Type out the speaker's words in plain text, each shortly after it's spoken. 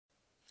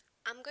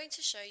I'm going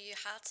to show you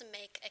how to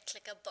make a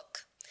Clicker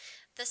book.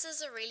 This is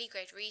a really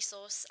great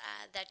resource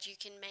that you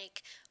can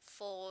make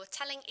for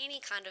telling any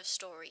kind of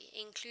story,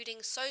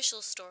 including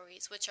social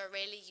stories, which are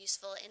really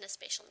useful in a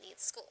special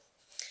needs school.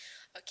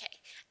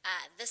 Okay,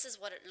 this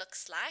is what it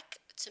looks like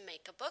to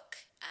make a book.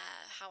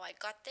 How I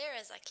got there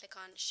is I click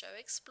on Show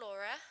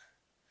Explorer,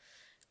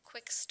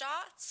 Quick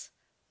Start,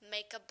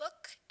 Make a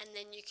Book, and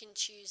then you can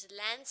choose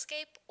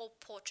landscape or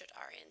portrait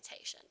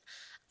orientation.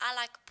 I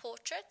like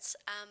portraits,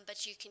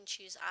 but you can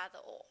choose either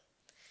or.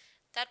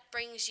 That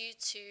brings you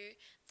to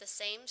the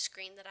same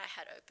screen that I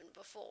had opened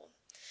before.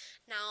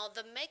 Now,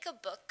 the Make a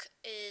Book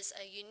is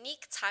a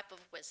unique type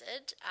of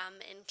wizard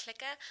in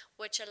Clicker,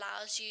 which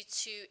allows you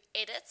to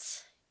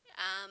edit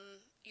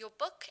your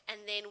book,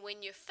 and then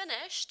when you're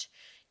finished,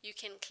 you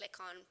can click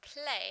on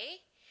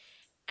play,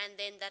 and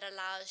then that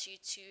allows you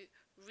to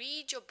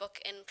read your book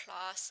in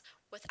class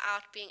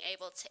without being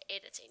able to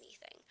edit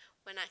anything.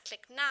 When I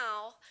click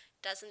now,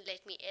 it doesn't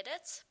let me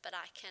edit, but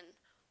I can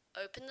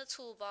open the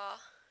toolbar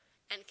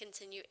and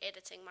continue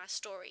editing my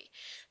story.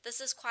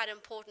 This is quite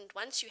important.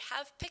 Once you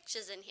have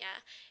pictures in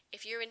here,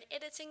 if you're in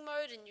editing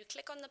mode and you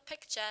click on the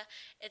picture,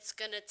 it's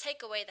going to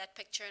take away that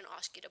picture and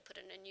ask you to put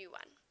in a new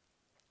one.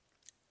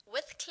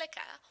 With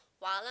Clicker,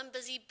 while I'm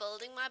busy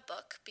building my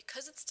book,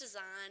 because it's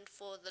designed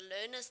for the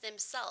learners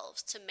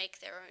themselves to make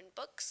their own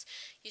books,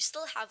 you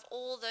still have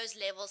all those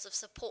levels of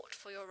support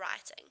for your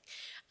writing.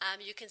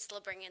 You can still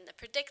bring in the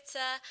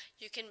predictor,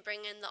 you can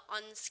bring in the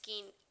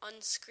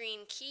on-screen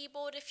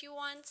keyboard if you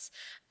want,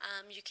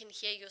 you can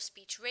hear your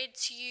speech read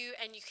to you,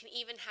 and you can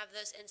even have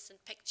those instant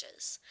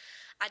pictures.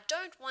 I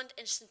don't want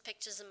instant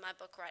pictures in my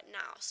book right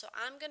now, so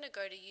I'm going to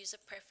go to User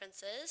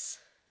Preferences,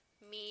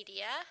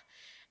 Media,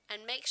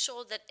 and make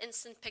sure that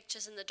instant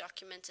pictures in the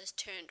document is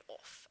turned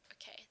off.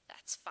 Okay,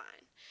 that's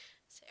fine.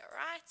 Say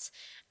alright.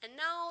 And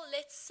now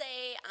let's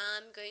say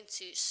I'm going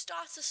to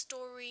start a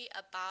story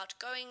about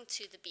going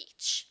to the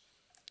beach.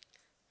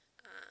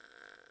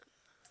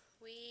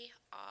 We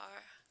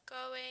are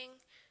going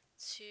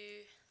to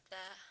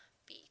the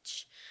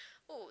beach.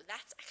 Oh,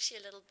 that's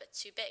actually a little bit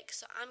too big.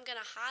 So I'm going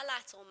to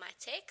highlight all my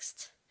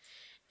text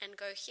and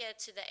go here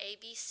to the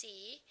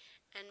ABC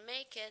and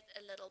make it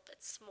a little bit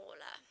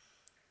smaller.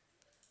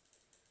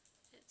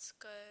 Let's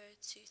go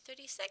to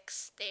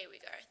 36. There we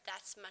go.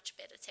 That's much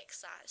better text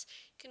size.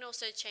 You can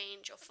also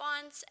change your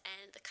fonts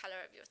and the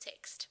color of your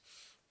text.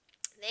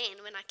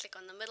 Then when I click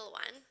on the middle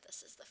one,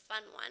 this is the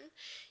fun one,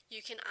 you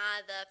can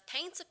either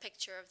paint a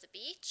picture of the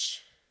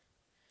beach.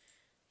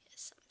 Here's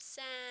some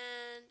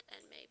sand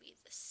and maybe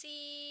the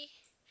sea.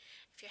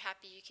 If you're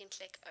happy, you can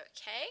click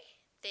OK.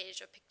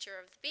 There's your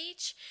picture of the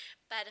beach,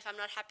 but if I'm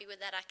not happy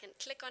with that, I can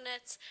click on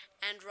it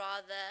and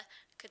rather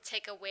could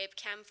take a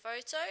webcam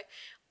photo,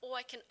 or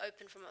I can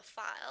open from a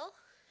file.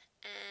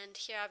 And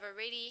here I've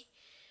already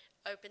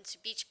opened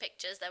to beach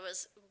pictures. That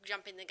was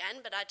jumping the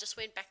gun, but I just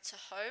went back to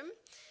home.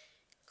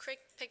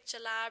 Quick picture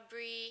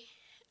library.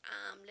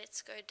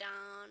 Let's go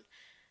down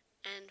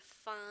and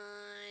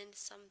find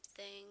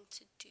something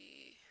to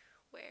do.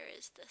 Where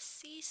is the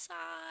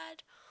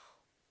seaside?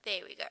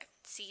 There we go,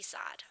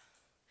 seaside.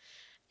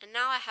 And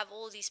now I have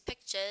all these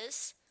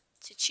pictures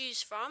to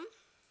choose from,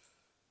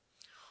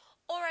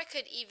 or I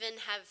could even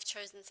have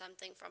chosen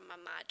something from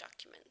my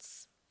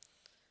documents.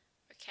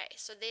 Okay,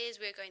 so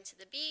we're going to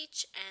the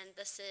beach, and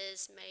this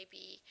is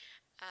maybe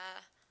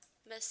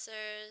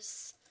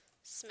Mrs.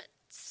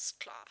 Smith's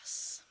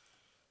class.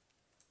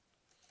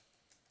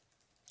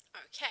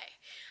 Okay,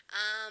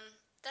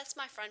 that's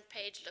my front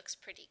page, looks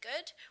pretty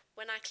good.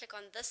 When I click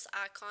on this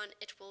icon,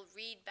 it will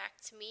read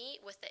back to me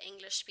with the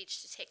English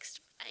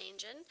speech-to-text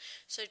engine.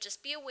 So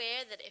just be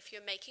aware that if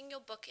you're making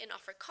your book in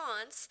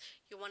Afrikaans,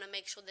 you want to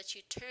make sure that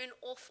you turn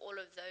off all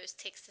of those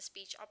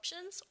text-to-speech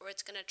options, or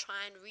it's going to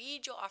try and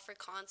read your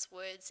Afrikaans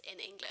words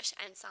in English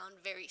and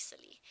sound very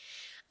silly.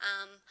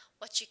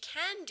 What you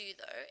can do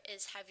though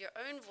is have your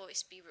own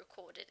voice be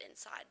recorded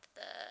inside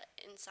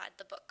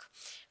the book.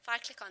 If I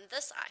click on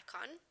this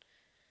icon,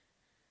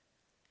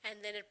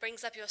 and then it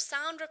brings up your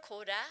sound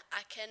recorder,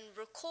 I can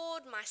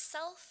record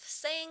myself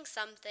saying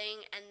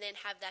something and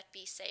then have that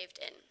be saved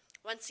in.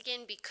 Once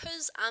again,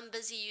 because I'm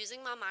busy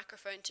using my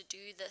microphone to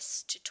do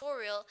this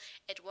tutorial,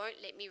 it won't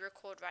let me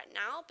record right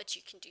now, but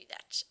you can do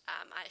that.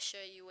 I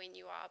assure you, when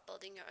you are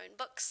building your own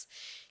books.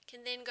 You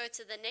can then go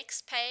to the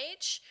next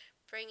page,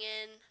 bring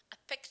in a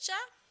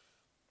picture,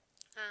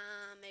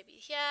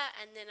 maybe here,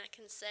 and then I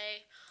can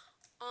say,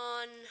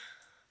 on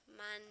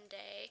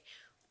Monday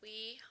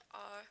we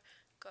are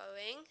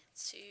going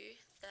to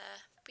the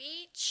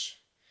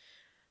beach,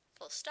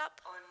 full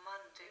stop. On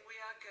Monday we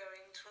are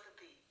going to the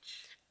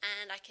beach.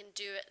 And I can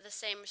do the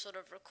same sort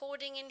of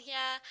recording in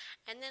here,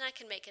 and then I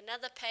can make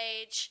another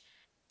page,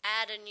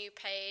 add a new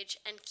page,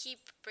 and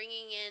keep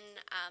bringing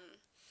in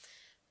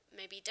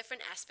maybe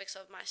different aspects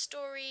of my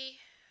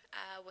story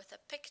with a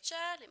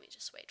picture. Let me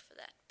just wait for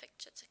that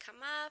picture to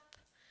come up.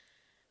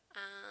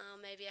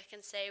 Maybe I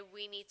can say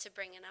we need to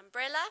bring an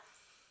umbrella.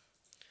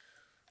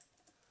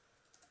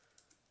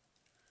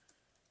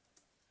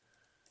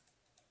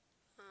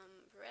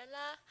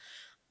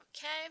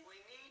 Okay. We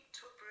need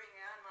to bring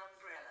an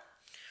umbrella.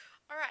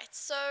 Alright,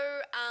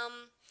 so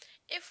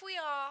if we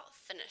are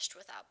finished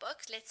with our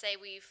book, let's say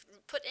we've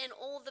put in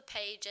all the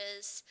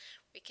pages,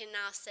 we can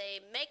now say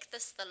make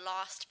this the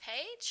last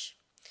page.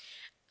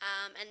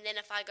 And then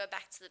if I go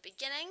back to the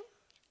beginning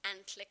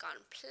and click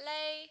on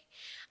play,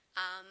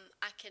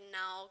 I can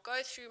now go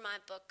through my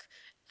book,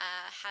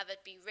 have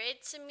it be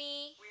read to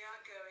me. We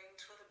are going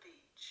to the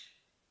beach.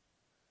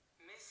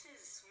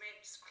 Mrs.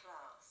 Smith's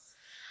class.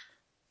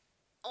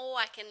 Or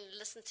I can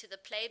listen to the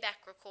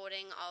playback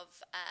recording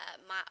of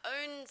my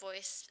own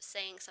voice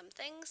saying some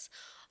things,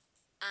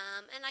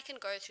 and I can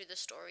go through the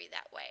story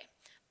that way.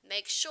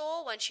 Make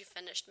sure once you've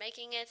finished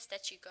making it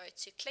that you go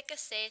to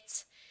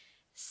Click-a-Set,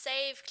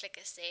 save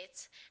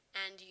Click-a-Set,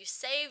 and you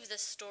save the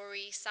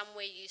story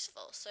somewhere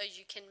useful. So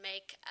you can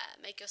make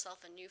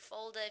yourself a new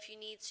folder if you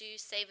need to,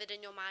 save it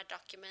in your My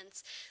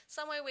Documents,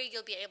 somewhere where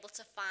you'll be able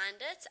to find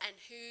it and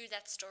who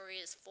that story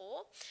is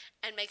for,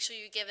 and make sure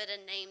you give it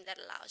a name that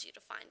allows you to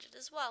find it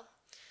as well.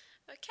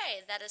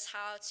 Okay, that is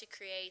how to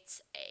create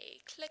a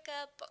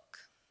Clicker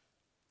book.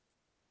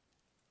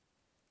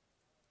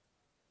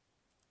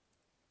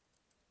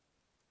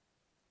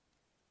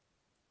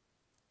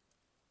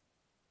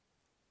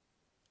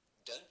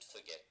 Don't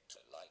forget to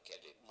like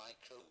Edit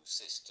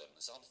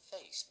Microsystems on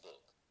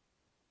Facebook.